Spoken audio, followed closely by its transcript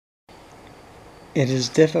It is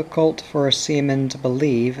difficult for a seaman to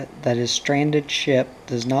believe that his stranded ship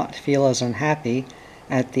does not feel as unhappy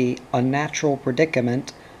at the unnatural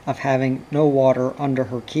predicament of having no water under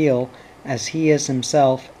her keel as he is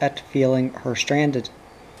himself at feeling her stranded.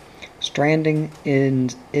 Stranding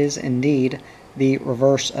is indeed the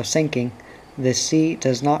reverse of sinking. The sea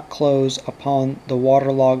does not close upon the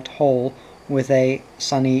waterlogged hole with a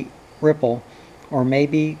sunny ripple, or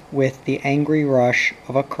maybe with the angry rush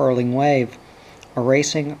of a curling wave,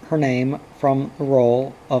 erasing her name from the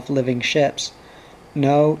roll of living ships.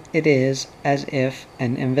 No, it is as if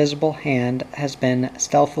an invisible hand has been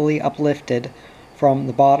stealthily uplifted from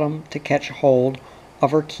the bottom to catch hold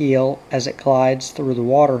of her keel as it glides through the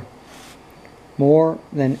water. More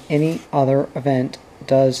than any other event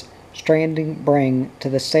does stranding bring to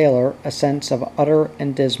the sailor a sense of utter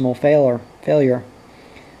and dismal failure.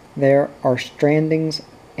 There are strandings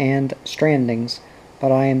and strandings,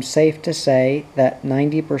 but I am safe to say that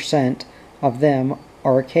 90% of them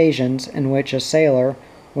are occasions in which a sailor,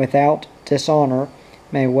 without dishonor,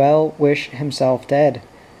 may well wish himself dead,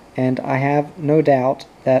 and I have no doubt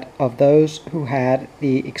that of those who had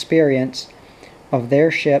the experience of their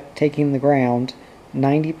ship taking the ground,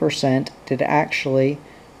 90% did actually,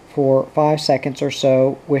 for 5 seconds or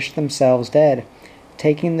so, wish themselves dead.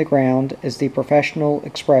 Taking the ground is the professional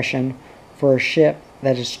expression for a ship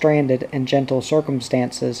that is stranded in gentle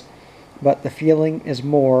circumstances, but the feeling is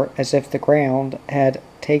more as if the ground had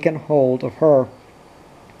taken hold of her.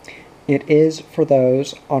 It is for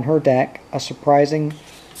those on her deck a surprising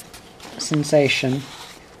sensation.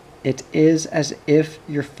 It is as if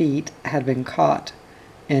your feet had been caught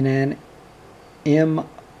in an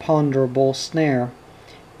imponderable snare.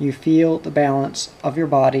 You feel the balance of your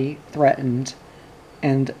body threatened,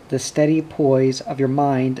 and the steady poise of your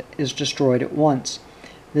mind is destroyed at once.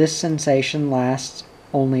 This sensation lasts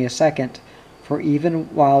only a second, for even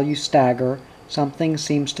while you stagger, something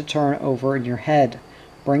seems to turn over in your head,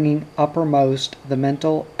 bringing uppermost the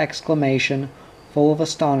mental exclamation full of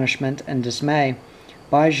astonishment and dismay,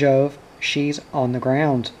 "By Jove, she's on the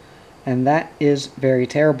ground!" And that is very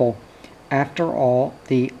terrible. After all,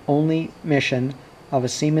 the only mission of a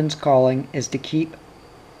seaman's calling is to keep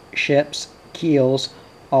ships' keels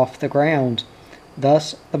off the ground.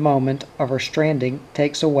 Thus the moment of her stranding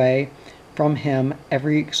takes away from him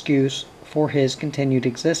every excuse for his continued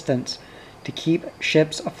existence. To keep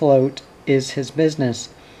ships afloat is his business.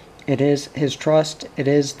 It is his trust, it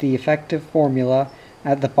is the effective formula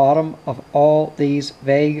at the bottom of all these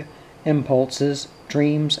vague impulses,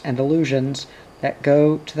 dreams, and illusions that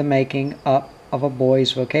go to the making up of a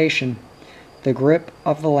boy's vocation. The grip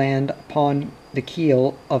of the land upon the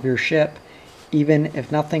keel of your ship, even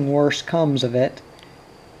if nothing worse comes of it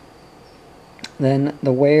than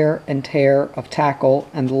the wear and tear of tackle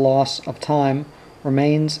and the loss of time,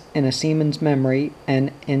 remains in a seaman's memory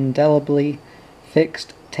an indelibly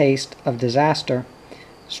fixed taste of disaster.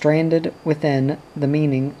 Stranded within the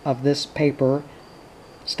meaning of this paper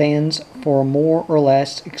stands for a more or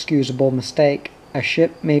less excusable mistake. A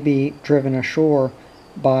ship may be driven ashore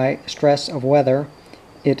by stress of weather.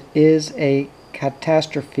 It is a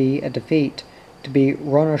catastrophe, a defeat. To be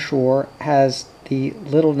run ashore has the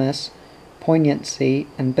littleness, poignancy,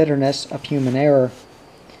 and bitterness of human error.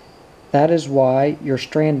 That is why your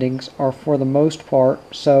strandings are for the most part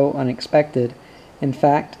so unexpected. In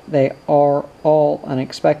fact, they are all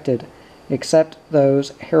unexpected, except those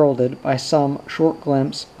heralded by some short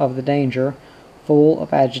glimpse of the danger, full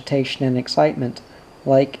of agitation and excitement,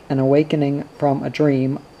 like an awakening from a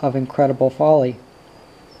dream of incredible folly.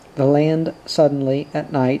 The land suddenly,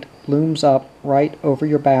 at night, looms up right over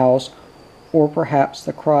your bows, or perhaps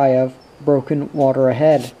the cry of "broken water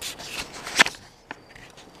ahead"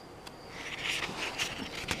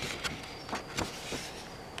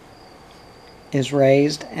 is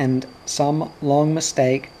raised, and some long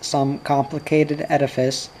mistake, some complicated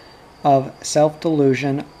edifice of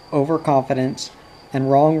self-delusion, overconfidence, and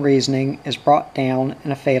wrong reasoning is brought down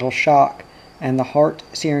in a fatal shock, and the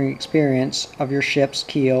heart-searing experience of your ship's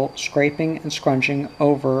keel scraping and scrunching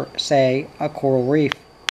over, say, a coral reef.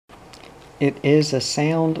 It is a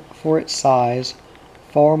sound for its size,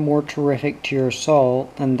 far more terrific to your soul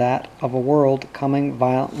than that of a world coming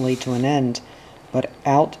violently to an end. But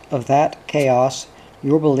out of that chaos,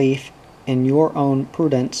 your belief in your own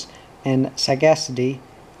prudence and sagacity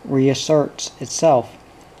reasserts itself.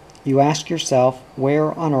 You ask yourself,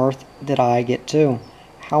 where on earth did I get to?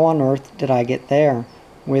 How on earth did I get there?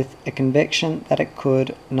 With a conviction that it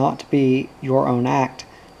could not be your own act,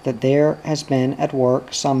 that there has been at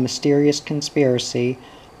work some mysterious conspiracy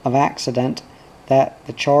of accident, that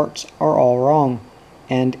the charts are all wrong,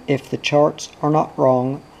 and if the charts are not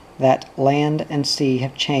wrong, that land and sea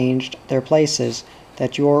have changed their places,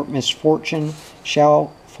 that your misfortune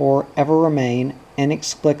shall for ever remain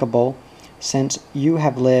inexplicable, since you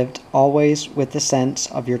have lived always with the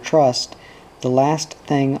sense of your trust, the last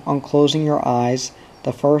thing on closing your eyes,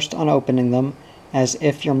 the first on opening them, as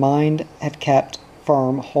if your mind had kept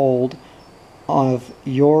firm hold of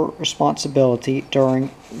your responsibility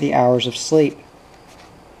during the hours of sleep.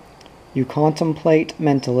 You contemplate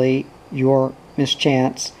mentally your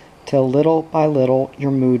mischance till little by little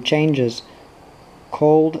your mood changes.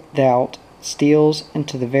 Cold doubt steals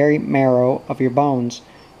into the very marrow of your bones.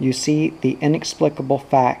 You see the inexplicable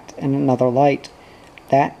fact in another light.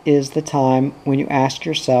 That is the time when you ask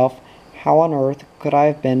yourself, how on earth could I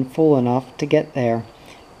have been fool enough to get there?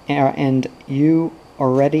 And you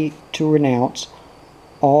are ready to renounce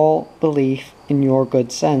all belief in your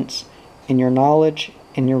good sense, in your knowledge,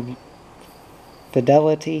 in your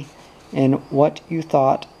fidelity, in what you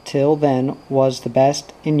thought till then was the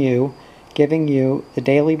best in you, giving you the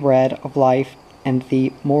daily bread of life and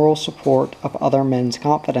the moral support of other men's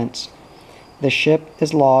confidence. The ship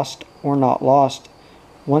is lost or not lost.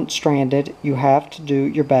 Once stranded, you have to do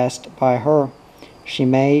your best by her. She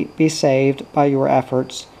may be saved by your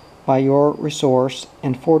efforts, by your resource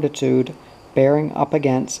and fortitude, bearing up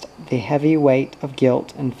against the heavy weight of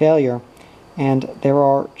guilt and failure. And there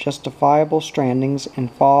are justifiable strandings in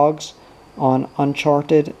fogs, on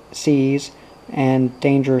uncharted seas and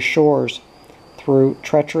dangerous shores, through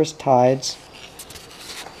treacherous tides.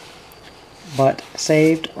 But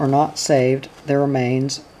saved or not saved, there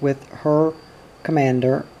remains with her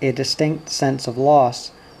commander a distinct sense of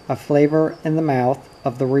loss, a flavor in the mouth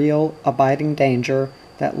of the real abiding danger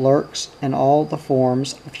that lurks in all the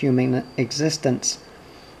forms of human existence.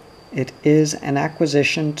 It is an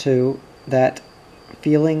acquisition, too, that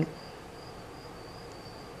feeling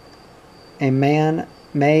a man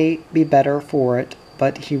may be better for it,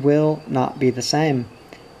 but he will not be the same.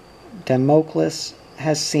 Damocles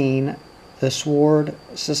has seen the sword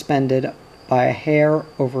suspended by a hair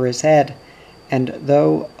over his head, and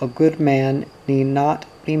though a good man need not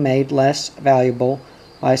be made less valuable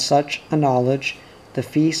by such a knowledge, the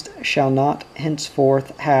feast shall not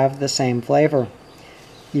henceforth have the same flavor.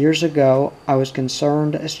 Years ago I was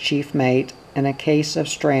concerned as chief mate in a case of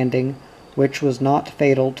stranding which was not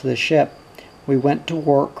fatal to the ship. We went to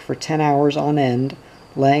work for 10 hours on end,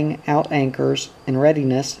 laying out anchors in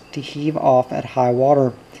readiness to heave off at high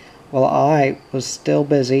water. While I was still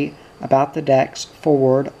busy about the decks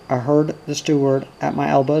forward, I heard the steward at my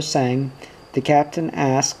elbow saying, "The captain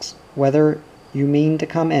asks whether you mean to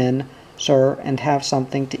come in, sir, and have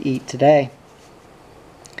something to eat today."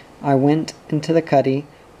 I went into the cuddy.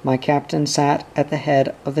 My captain sat at the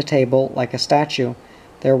head of the table like a statue.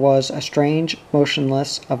 There was a strange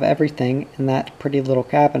motionless of everything in that pretty little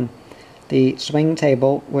cabin. The swing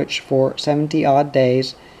table, which for 70-odd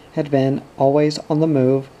days had been always on the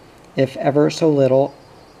move, if ever so little,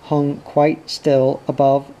 hung quite still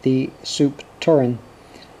above the soup tureen.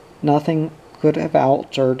 Nothing could have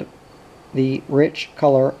altered the rich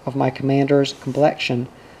color of my commander's complexion,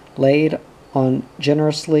 laid on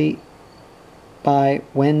generously by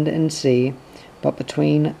wind and sea, but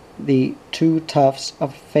between the two tufts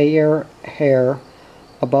of fair hair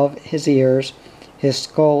above his ears, his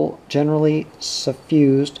skull, generally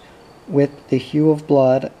suffused with the hue of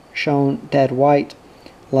blood, shone dead white,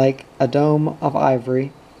 like a dome of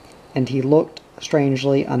ivory, and he looked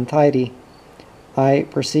strangely untidy. I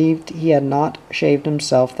perceived he had not shaved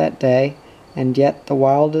himself that day, and yet the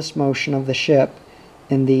wildest motion of the ship,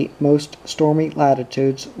 in the most stormy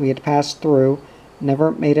latitudes we had passed through,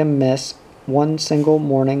 never made him miss one single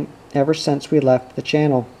morning ever since we left the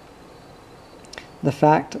Channel. The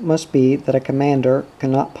fact must be that a commander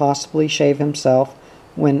cannot possibly shave himself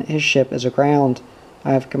when his ship is aground.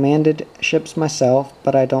 I have commanded ships myself,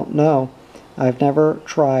 but I don't know. I have never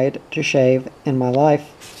tried to shave in my life.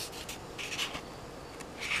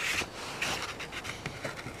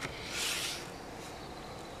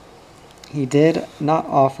 He did not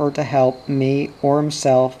offer to help me or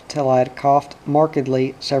himself till I had coughed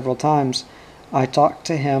markedly several times. I talked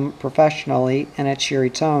to him professionally in a cheery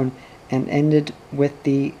tone, and ended with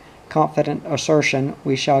the confident assertion,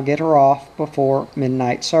 "We shall get her off before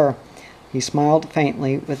midnight, sir." He smiled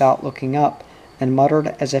faintly without looking up, and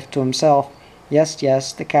muttered as if to himself, "Yes,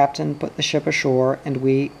 yes, the captain put the ship ashore, and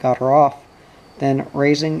we got her off." Then,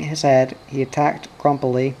 raising his head, he attacked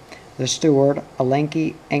grumpily the steward, a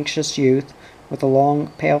lanky, anxious youth, with a long,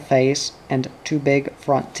 pale face and 2 big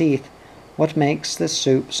front teeth. "What makes this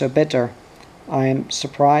soup so bitter? I am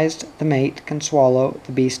surprised the mate can swallow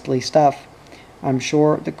the beastly stuff." I'm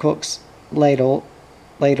sure the cooks ladled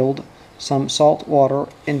some salt water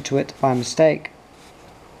into it by mistake.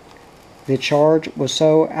 The charge was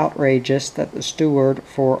so outrageous that the steward,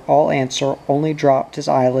 for all answer, only dropped his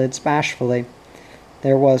eyelids bashfully.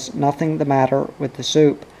 There was nothing the matter with the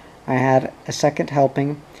soup. I had a second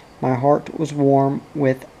helping. My heart was warm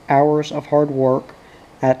with hours of hard work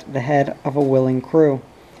at the head of a willing crew.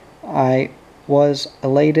 I was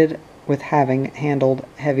elated with having handled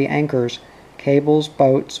heavy anchors, cables,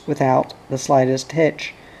 boats without the slightest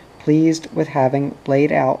hitch, pleased with having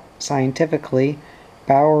laid out scientifically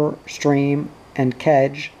bower, stream, and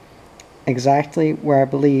kedge exactly where I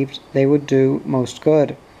believed they would do most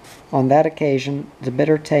good. On that occasion the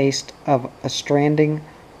bitter taste of a stranding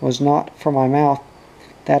was not for my mouth.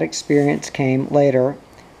 That experience came later,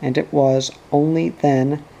 and it was only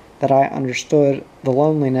then that I understood the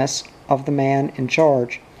loneliness of the man in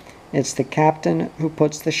charge. It's the captain who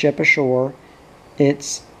puts the ship ashore.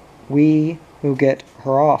 It's we who get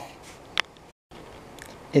her off.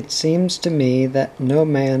 It seems to me that no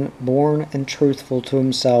man born and truthful to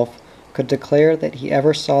himself could declare that he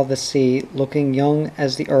ever saw the sea looking young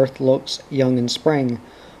as the earth looks young in spring,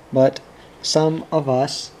 but some of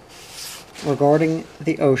us, regarding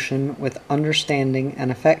the ocean with understanding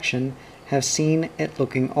and affection, have seen it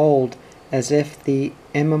looking old, as if the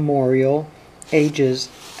immemorial ages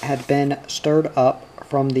had been stirred up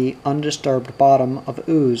from the undisturbed bottom of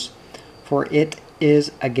ooze, for it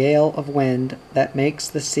is a gale of wind that makes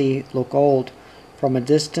the sea look old. From a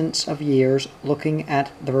distance of years, looking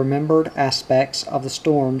at the remembered aspects of the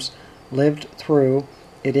storms lived through,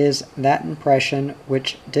 it is that impression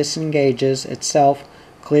which disengages itself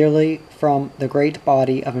clearly from the great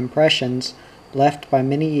body of impressions left by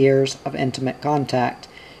many years of intimate contact.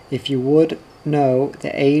 If you would know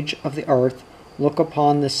the age of the earth, look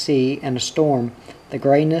upon the sea in a storm. The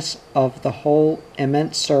grayness of the whole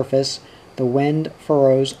immense surface, the wind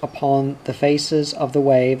furrows upon the faces of the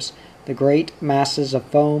waves, the great masses of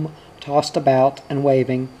foam tossed about and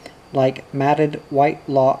waving, like matted white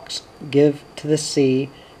locks, give to the sea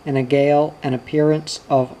in a gale an appearance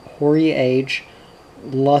of hoary age,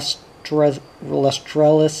 lustreless,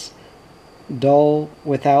 dull,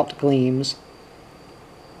 without gleams,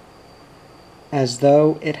 as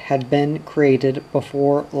though it had been created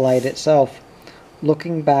before light itself.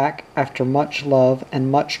 Looking back after much love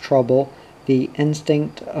and much trouble, the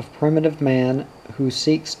instinct of primitive man, who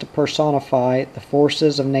seeks to personify the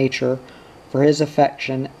forces of nature for his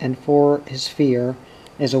affection and for his fear,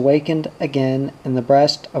 is awakened again in the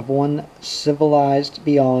breast of one civilized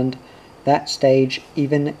beyond that stage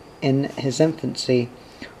even in his infancy.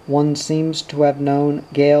 One seems to have known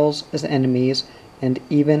gales as enemies, and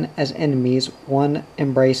even as enemies one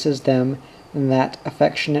embraces them in that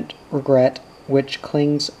affectionate regret which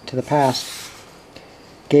clings to the past.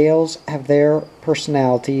 Gales have their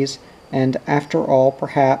personalities, and after all,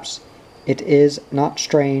 perhaps, it is not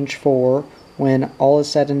strange, for, when all is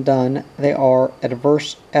said and done, they are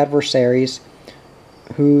adversaries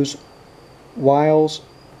whose wiles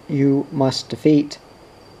you must defeat,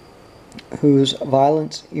 whose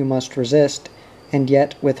violence you must resist, and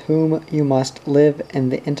yet with whom you must live in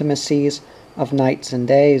the intimacies of nights and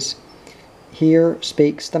days. Here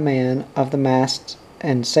speaks the man of the masts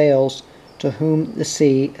and sails, to whom the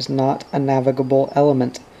sea is not a navigable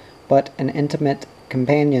element, but an intimate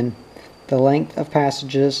companion. The length of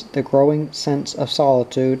passages, the growing sense of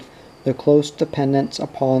solitude, the close dependence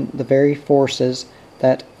upon the very forces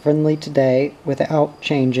that friendly today without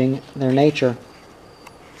changing their nature.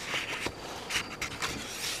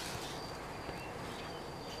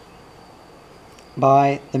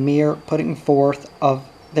 By the mere putting forth of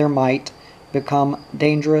their might, become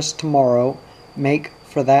dangerous tomorrow, make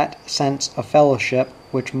for that sense of fellowship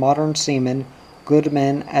which modern seamen, good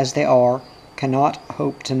men as they are, cannot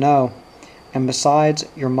hope to know. And besides,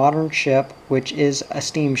 your modern ship, which is a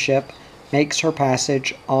steamship, makes her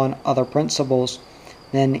passage on other principles.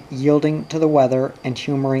 Then, yielding to the weather and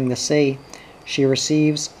humoring the sea, she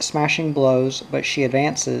receives smashing blows, but she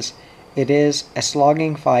advances. It is a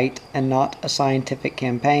slogging fight and not a scientific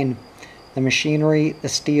campaign. The machinery, the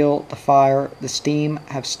steel, the fire, the steam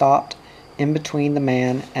have stopped in between the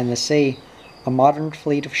man and the sea. A modern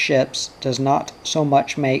fleet of ships does not so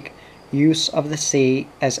much make use of the sea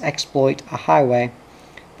as exploit a highway.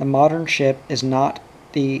 The modern ship is not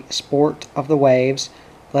the sport of the waves.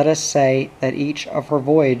 Let us say that each of her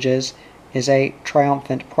voyages is a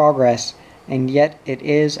triumphant progress, and yet it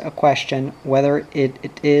is a question whether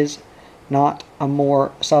it is not a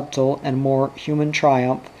more subtle and more human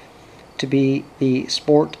triumph to be the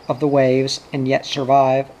sport of the waves and yet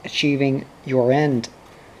survive, achieving your end.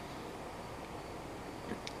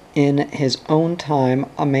 In his own time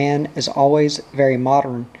a man is always very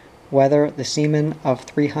modern. Whether the seaman of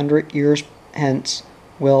 300 years hence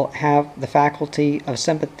will have the faculty of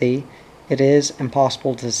sympathy, it is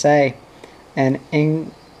impossible to say. An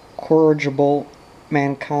incorrigible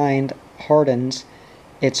mankind hardens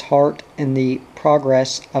its heart in the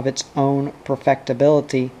progress of its own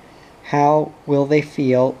perfectibility. How will they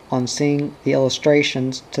feel on seeing the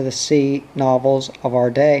illustrations to the sea novels of our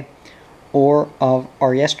day, or of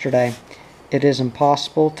our yesterday? It is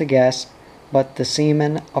impossible to guess, but the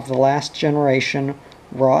seamen of the last generation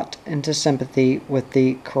wrought into sympathy with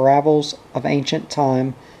the caravels of ancient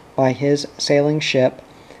time by his sailing ship.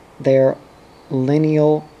 Their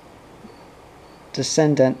lineal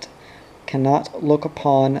descendant cannot look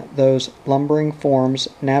upon those lumbering forms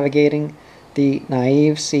navigating the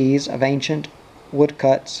naive seas of ancient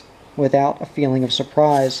woodcuts without a feeling of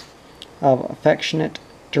surprise, of affectionate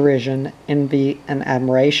derision, envy, and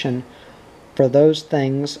admiration for those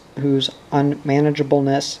things whose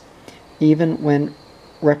unmanageableness, even when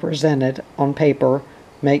represented on paper,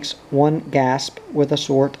 makes one gasp with a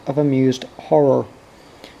sort of amused horror,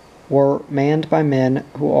 were manned by men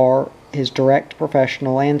who are his direct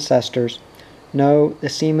professional ancestors. No, the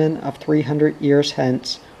seaman of 300 years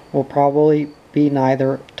hence will probably be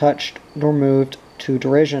neither touched nor moved to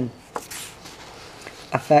derision,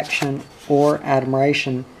 affection, or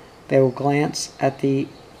admiration. They will glance at the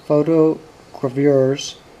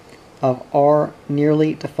photogravures of our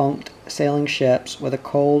nearly defunct sailing ships with a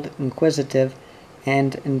cold, inquisitive,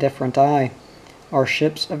 and indifferent eye. Our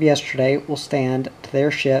ships of yesterday will stand to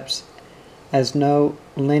their ships as no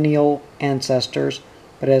lineal ancestors,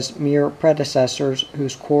 but as mere predecessors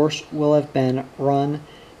whose course will have been run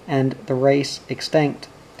and the race extinct.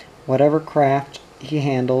 Whatever craft he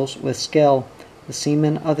handles with skill, the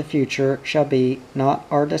seaman of the future shall be not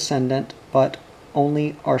our descendant, but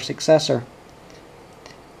only our successor.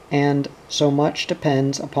 And so much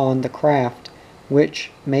depends upon the craft,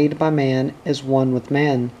 which, made by man, is one with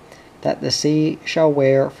man, that the sea shall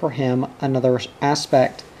wear for him another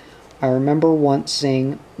aspect. I remember once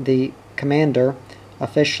seeing the commander,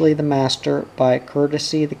 officially the master, by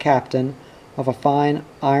courtesy the captain, of a fine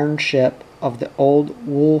iron ship of the old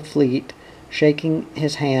wool fleet, shaking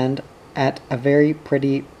his hand at a very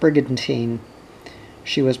pretty brigantine.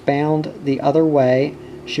 She was bound the other way.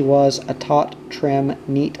 She was a taut, trim,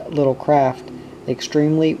 neat little craft,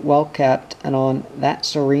 extremely well kept, and on that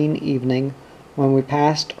serene evening, when we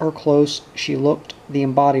passed her close, she looked the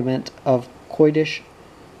embodiment of coquettish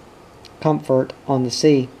comfort on the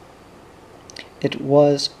sea. It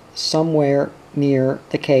was somewhere near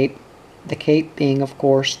the Cape being, of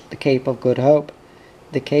course, the Cape of Good Hope,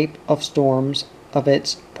 the Cape of Storms of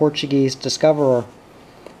its Portuguese discoverer.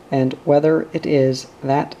 And whether it is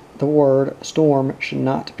that the word storm should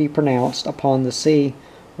not be pronounced upon the sea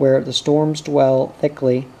where the storms dwell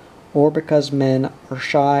thickly, or because men are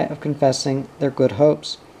shy of confessing their good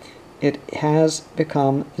hopes, it has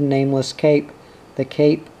become the nameless Cape, the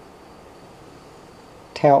Cape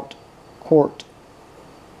Tout Court.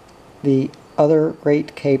 The other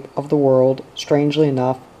great cape of the world, strangely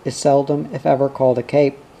enough, is seldom, if ever, called a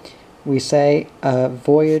cape. We say a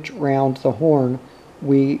voyage round the Horn.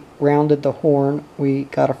 We rounded the Horn, we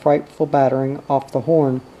got a frightful battering off the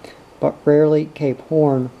Horn, but rarely Cape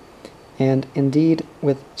Horn, and indeed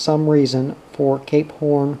with some reason, for Cape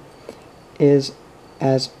Horn is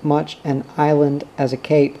as much an island as a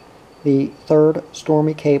cape, the third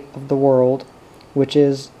stormy cape of the world, which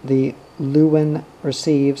is the Lewin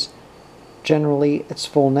receives generally its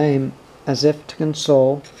full name, as if to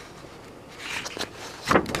console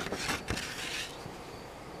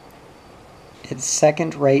its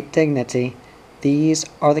second-rate dignity. These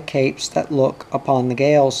are the capes that look upon the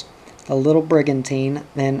gales. The little brigantine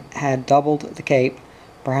then had doubled the cape.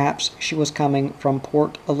 Perhaps she was coming from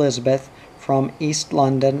Port Elizabeth, from East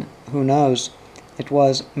London, who knows? It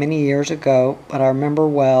was many years ago, but I remember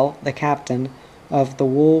well the captain of the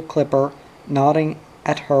Wool Clipper nodding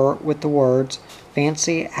at her with the words,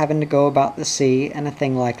 "Fancy having to go about the sea and a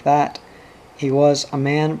thing like that." He was a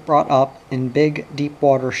man brought up in big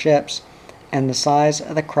deep-water ships, and the size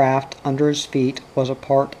of the craft under his feet was a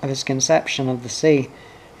part of his conception of the sea.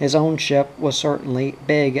 His own ship was certainly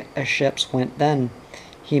big as ships went then.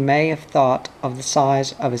 He may have thought of the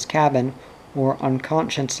size of his cabin, or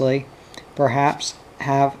unconsciously, perhaps,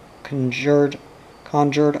 have conjured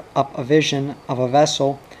up a vision of a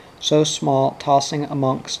vessel so small tossing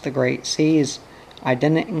amongst the great seas. I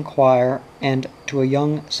didn't inquire, and to a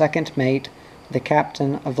young second mate, the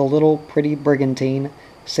captain of the little pretty brigantine,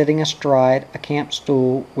 sitting astride a camp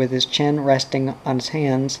stool with his chin resting on his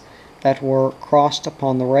hands, that were crossed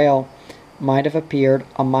upon the rail, might have appeared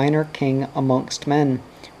a minor king amongst men.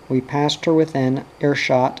 We passed her within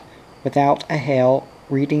earshot, without a hail,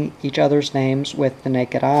 reading each other's names with the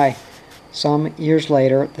naked eye. Some years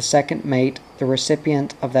later, the second mate, the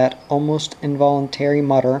recipient of that almost involuntary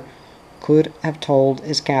mutter, could have told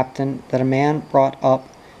his captain that a man brought up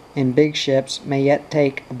in big ships may yet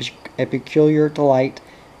take a peculiar delight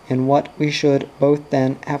in what we should both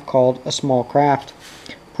then have called a small craft.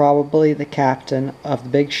 Probably the captain of the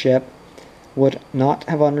big ship would not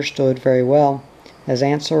have understood very well. His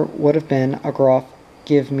answer would have been a gruff,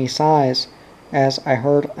 "Give me size," as I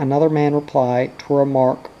heard another man reply to a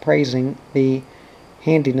remark praising the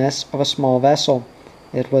handiness of a small vessel.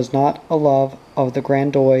 It was not a love of the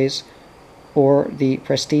grandiose or the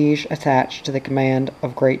prestige attached to the command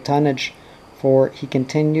of great tonnage, for he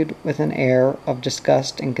continued with an air of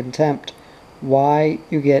disgust and contempt, "Why,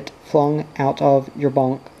 you get flung out of your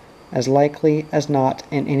bunk, as likely as not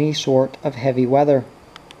in any sort of heavy weather."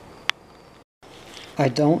 I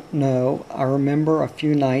don't know, I remember a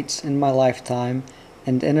few nights in my lifetime,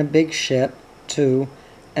 and in a big ship, too,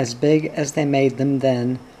 as big as they made them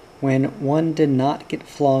then, when one did not get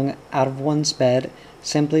flung out of one's bed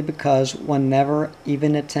simply because one never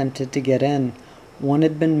even attempted to get in. One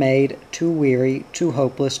had been made too weary, too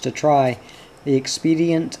hopeless to try. The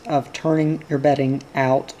expedient of turning your bedding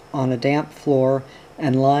out on a damp floor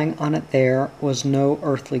and lying on it there was no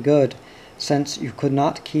earthly good, since you could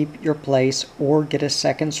not keep your place or get a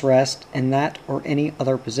second's rest in that or any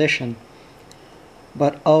other position.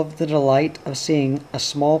 But of the delight of seeing a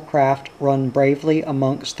small craft run bravely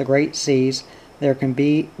amongst the great seas, there can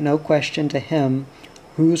be no question to him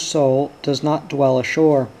whose soul does not dwell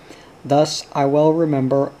ashore. Thus I well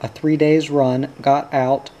remember a 3 days' run got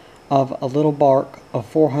out of a little bark of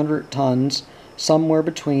 400 tons, somewhere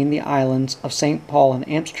between the islands of St. Paul and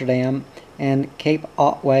Amsterdam and Cape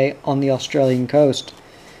Otway on the Australian coast.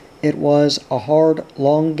 It was a hard,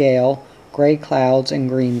 long gale, grey clouds and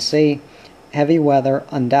green sea, heavy weather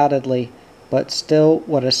undoubtedly, but still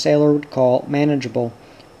what a sailor would call manageable.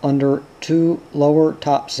 Under 2 lower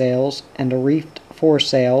topsails and a reefed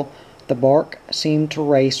foresail, the bark seemed to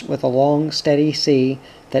race with a long, steady sea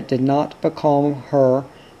that did not becalm her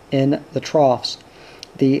in the troughs.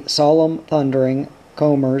 The solemn thundering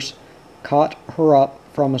combers caught her up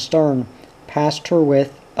from astern, passed her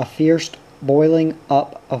with a fierce boiling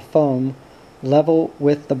up of foam, level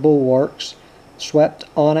with the bulwarks, swept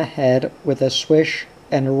on ahead with a swish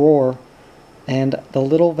and a roar, and the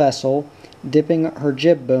little vessel, dipping her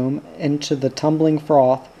jib-boom into the tumbling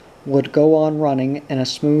froth, would go on running in a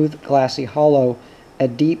smooth, glassy hollow, a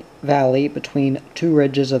deep valley between 2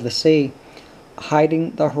 ridges of the sea,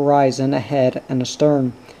 hiding the horizon ahead and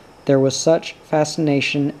astern. There was such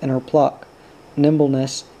fascination in her pluck,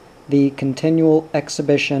 nimbleness, the continual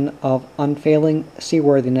exhibition of unfailing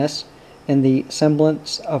seaworthiness, in the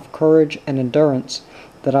semblance of courage and endurance,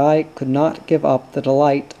 that I could not give up the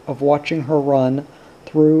delight of watching her run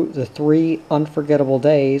through the 3 unforgettable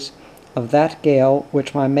days of that gale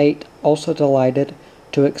which my mate also delighted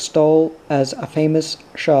to extol as a famous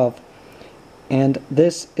shove. And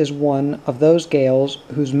this is one of those gales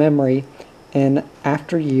whose memory in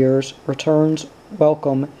after years returns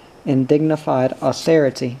welcome in dignified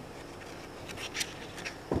austerity.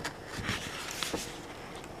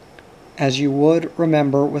 As you would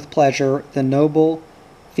remember with pleasure the noble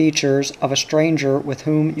features of a stranger with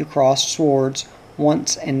whom you crossed swords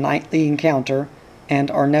once in knightly encounter,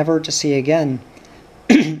 and are never to see again.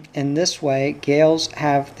 In this way gales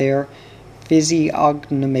have their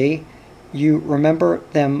physiognomy. You remember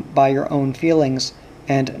them by your own feelings,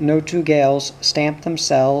 and no 2 gales stamp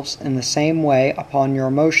themselves in the same way upon your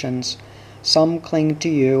emotions. Some cling to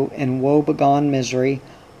you in woe-begone misery,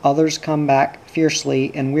 others come back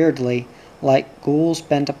fiercely and weirdly, like ghouls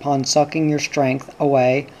bent upon sucking your strength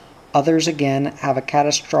away, others again have a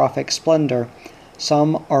catastrophic splendor.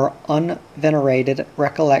 Some are unvenerated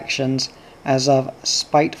recollections, as of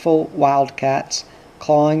spiteful wildcats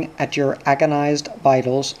clawing at your agonized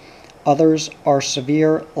vitals, others are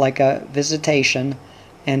severe like a visitation,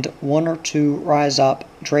 and 1 or 2 rise up,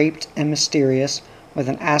 draped and mysterious, with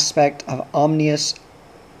an aspect of ominous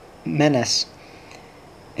menace.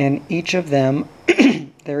 In each of them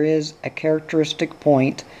there is a characteristic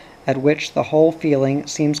point at which the whole feeling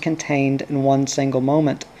seems contained in one single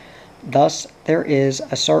moment. Thus there is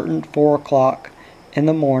a certain 4 o'clock in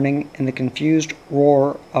the morning in the confused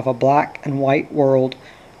roar of a black and white world,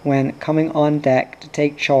 when, coming on deck to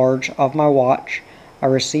take charge of my watch, I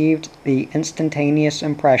received the instantaneous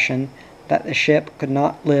impression that the ship could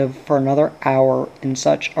not live for another hour in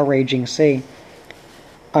such a raging sea.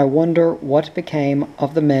 I wonder what became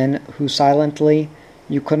of the men who silently,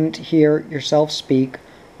 you couldn't hear yourself speak,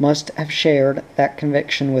 must have shared that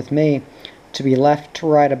conviction with me. To be left to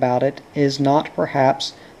write about it is not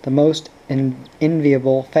perhaps the most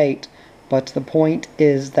enviable fate, but the point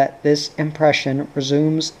is that this impression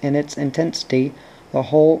resumes in its intensity the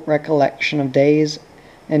whole recollection of days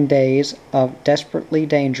and days of desperately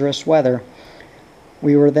dangerous weather.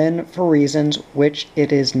 We were then, for reasons which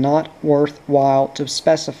it is not worth while to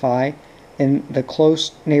specify, in the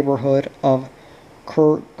close neighborhood of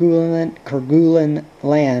Kerguelen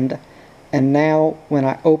land, and now when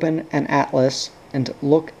I open an atlas and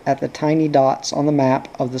look at the tiny dots on the map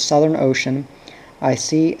of the Southern Ocean, I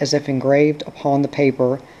see as if engraved upon the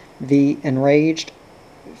paper the enraged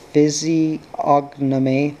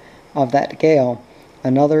physiognomy of that gale.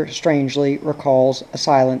 Another strangely recalls a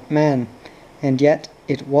silent man, and yet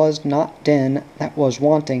it was not din that was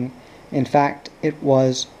wanting. In fact, it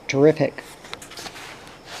was terrific.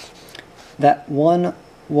 That one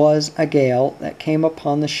was a gale that came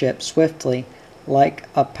upon the ship swiftly, like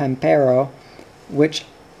a pampero, which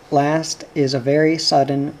last is a very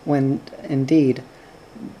sudden wind indeed.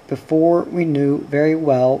 Before we knew very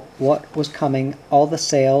well what was coming, all the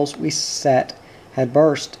sails we set had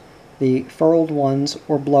burst. The furled ones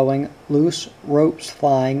were blowing, loose ropes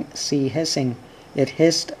flying, sea hissing. It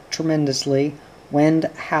hissed tremendously, wind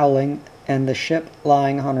howling, and the ship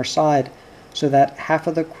lying on her side, so that half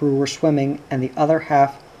of the crew were swimming and the other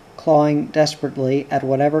half clawing desperately at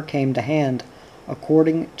whatever came to hand.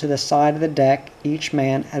 According to the side of the deck, each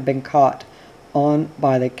man had been caught on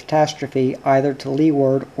by the catastrophe either to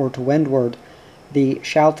leeward or to windward. The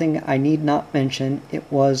shouting I need not mention. It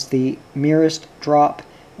was the merest drop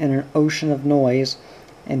in an ocean of noise,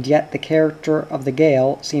 and yet the character of the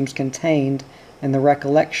gale seems contained in the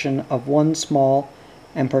recollection of one small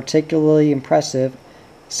and particularly impressive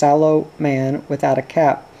sallow man without a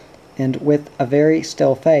cap, and with a very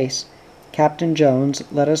still face. Captain Jones,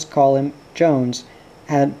 let us call him Jones,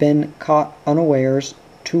 had been caught unawares.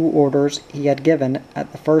 2 orders he had given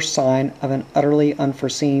at the first sign of an utterly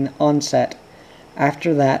unforeseen onset.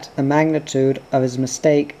 After that, the magnitude of his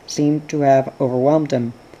mistake seemed to have overwhelmed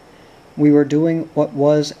him. We were doing what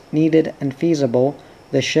was needed and feasible.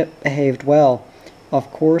 The ship behaved well.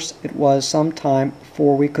 Of course, it was some time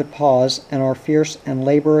before we could pause in our fierce and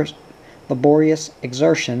laborious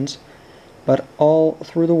exertions, but all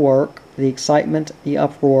through the work, the excitement, the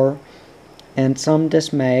uproar, and some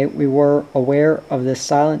dismay, we were aware of this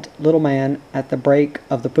silent little man at the break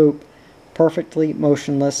of the poop, perfectly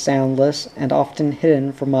motionless, soundless, and often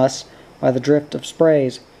hidden from us by the drift of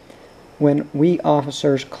sprays. When we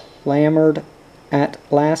officers clambered at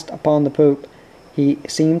last upon the poop, he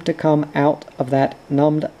seemed to come out of that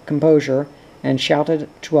numbed composure, and shouted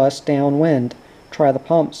to us downwind, "Try the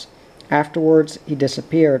pumps." Afterwards he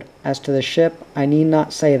disappeared. As to the ship, I need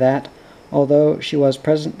not say that, although she was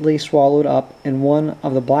presently swallowed up in one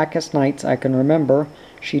of the blackest nights I can remember,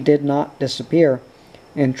 she did not disappear.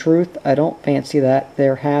 In truth, I don't fancy that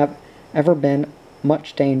there have ever been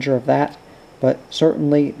much danger of that, but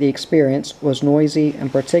certainly the experience was noisy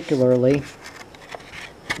and particularly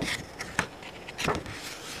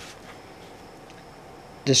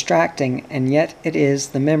distracting, and yet it is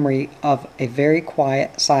the memory of a very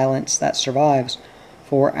quiet silence that survives.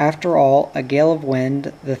 For after all, a gale of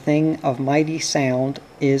wind, the thing of mighty sound,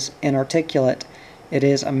 is inarticulate. It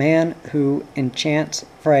is a man who, in chance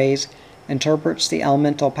phrase, interprets the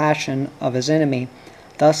elemental passion of his enemy.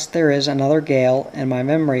 Thus there is another gale in my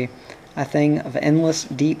memory, a thing of endless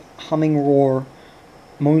deep humming roar,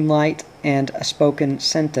 moonlight, and a spoken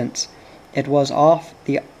sentence. It was off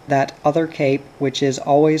that other cape which is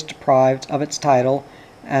always deprived of its title,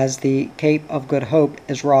 as the Cape of Good Hope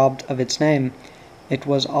is robbed of its name. It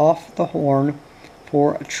was off the Horn.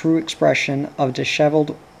 For a true expression of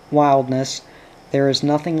dishevelled wildness, there is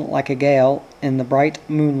nothing like a gale in the bright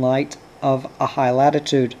moonlight of a high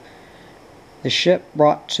latitude. The ship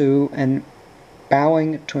brought to, and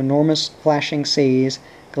bowing to enormous flashing seas,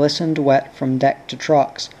 glistened wet from deck to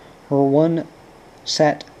trucks. Her one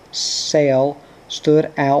set sail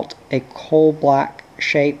stood out a coal-black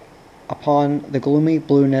shape upon the gloomy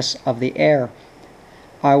blueness of the air.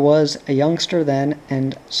 I was a youngster then,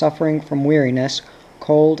 and suffering from weariness,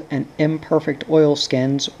 cold, and imperfect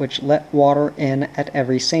oilskins which let water in at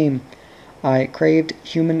every seam. I craved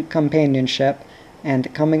human companionship,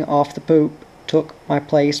 and coming off the poop, took my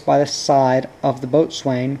place by the side of the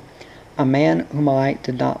boatswain, a man whom I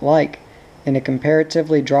did not like, in a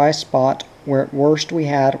comparatively dry spot where at worst we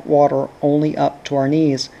had water only up to our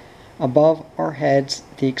knees. Above our heads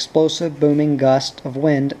the explosive booming gust of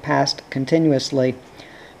wind passed continuously.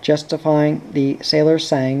 justifying the sailor's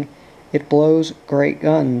saying, "It blows great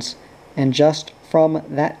guns," and just from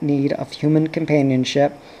that need of human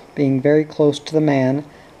companionship, being very close to the man,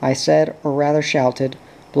 I said, or rather shouted,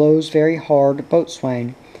 "Blows very hard,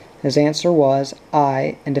 boatswain." His answer was,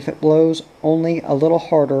 "Aye, and if it blows only a little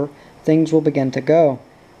harder, things will begin to go.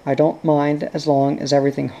 I don't mind as long as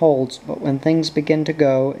everything holds, but when things begin to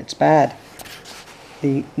go, it's bad."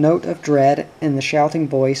 The note of dread in the shouting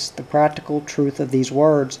voice, the practical truth of these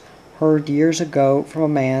words, heard years ago from a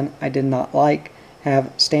man I did not like, have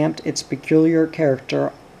stamped its peculiar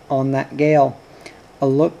character on that gale. A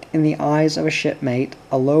look in the eyes of a shipmate,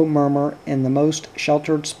 a low murmur in the most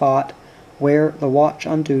sheltered spot where the watch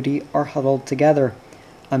on duty are huddled together,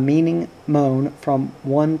 a meaning moan from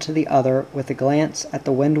one to the other with a glance at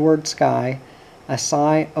the windward sky, a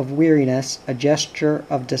sigh of weariness, a gesture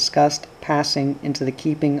of disgust passing into the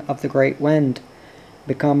keeping of the great wind,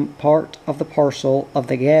 become part of the parcel of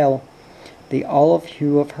the gale. The olive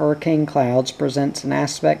hue of hurricane clouds presents an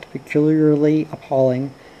aspect peculiarly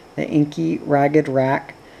appalling. The inky, ragged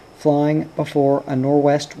rack, flying before a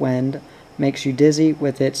northwest wind, makes you dizzy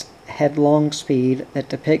with its headlong speed that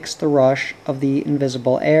depicts the rush of the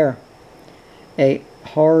invisible air. A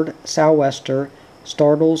hard sou'wester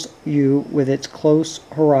startles you with its close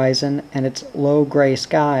horizon and its low gray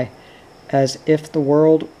sky, as if the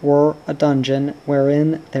world were a dungeon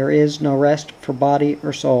wherein there is no rest for body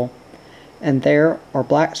or soul. And there are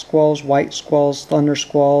black squalls, white squalls, thunder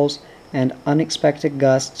squalls, and unexpected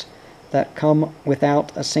gusts that come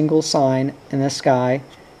without a single sign in the sky,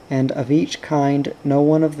 and of each kind no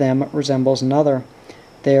one of them resembles another.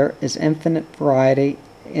 There is infinite variety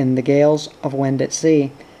in the gales of wind at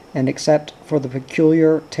sea, and except for the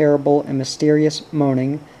peculiar, terrible, and mysterious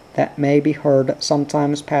moaning that may be heard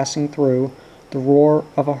sometimes passing through the roar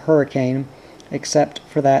of a hurricane, except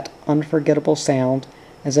for that unforgettable sound,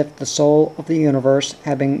 as if the soul of the universe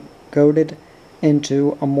had been goaded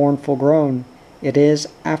into a mournful groan, it is,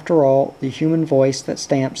 after all, the human voice that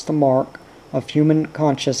stamps the mark of human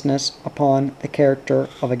consciousness upon the character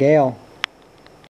of a gale.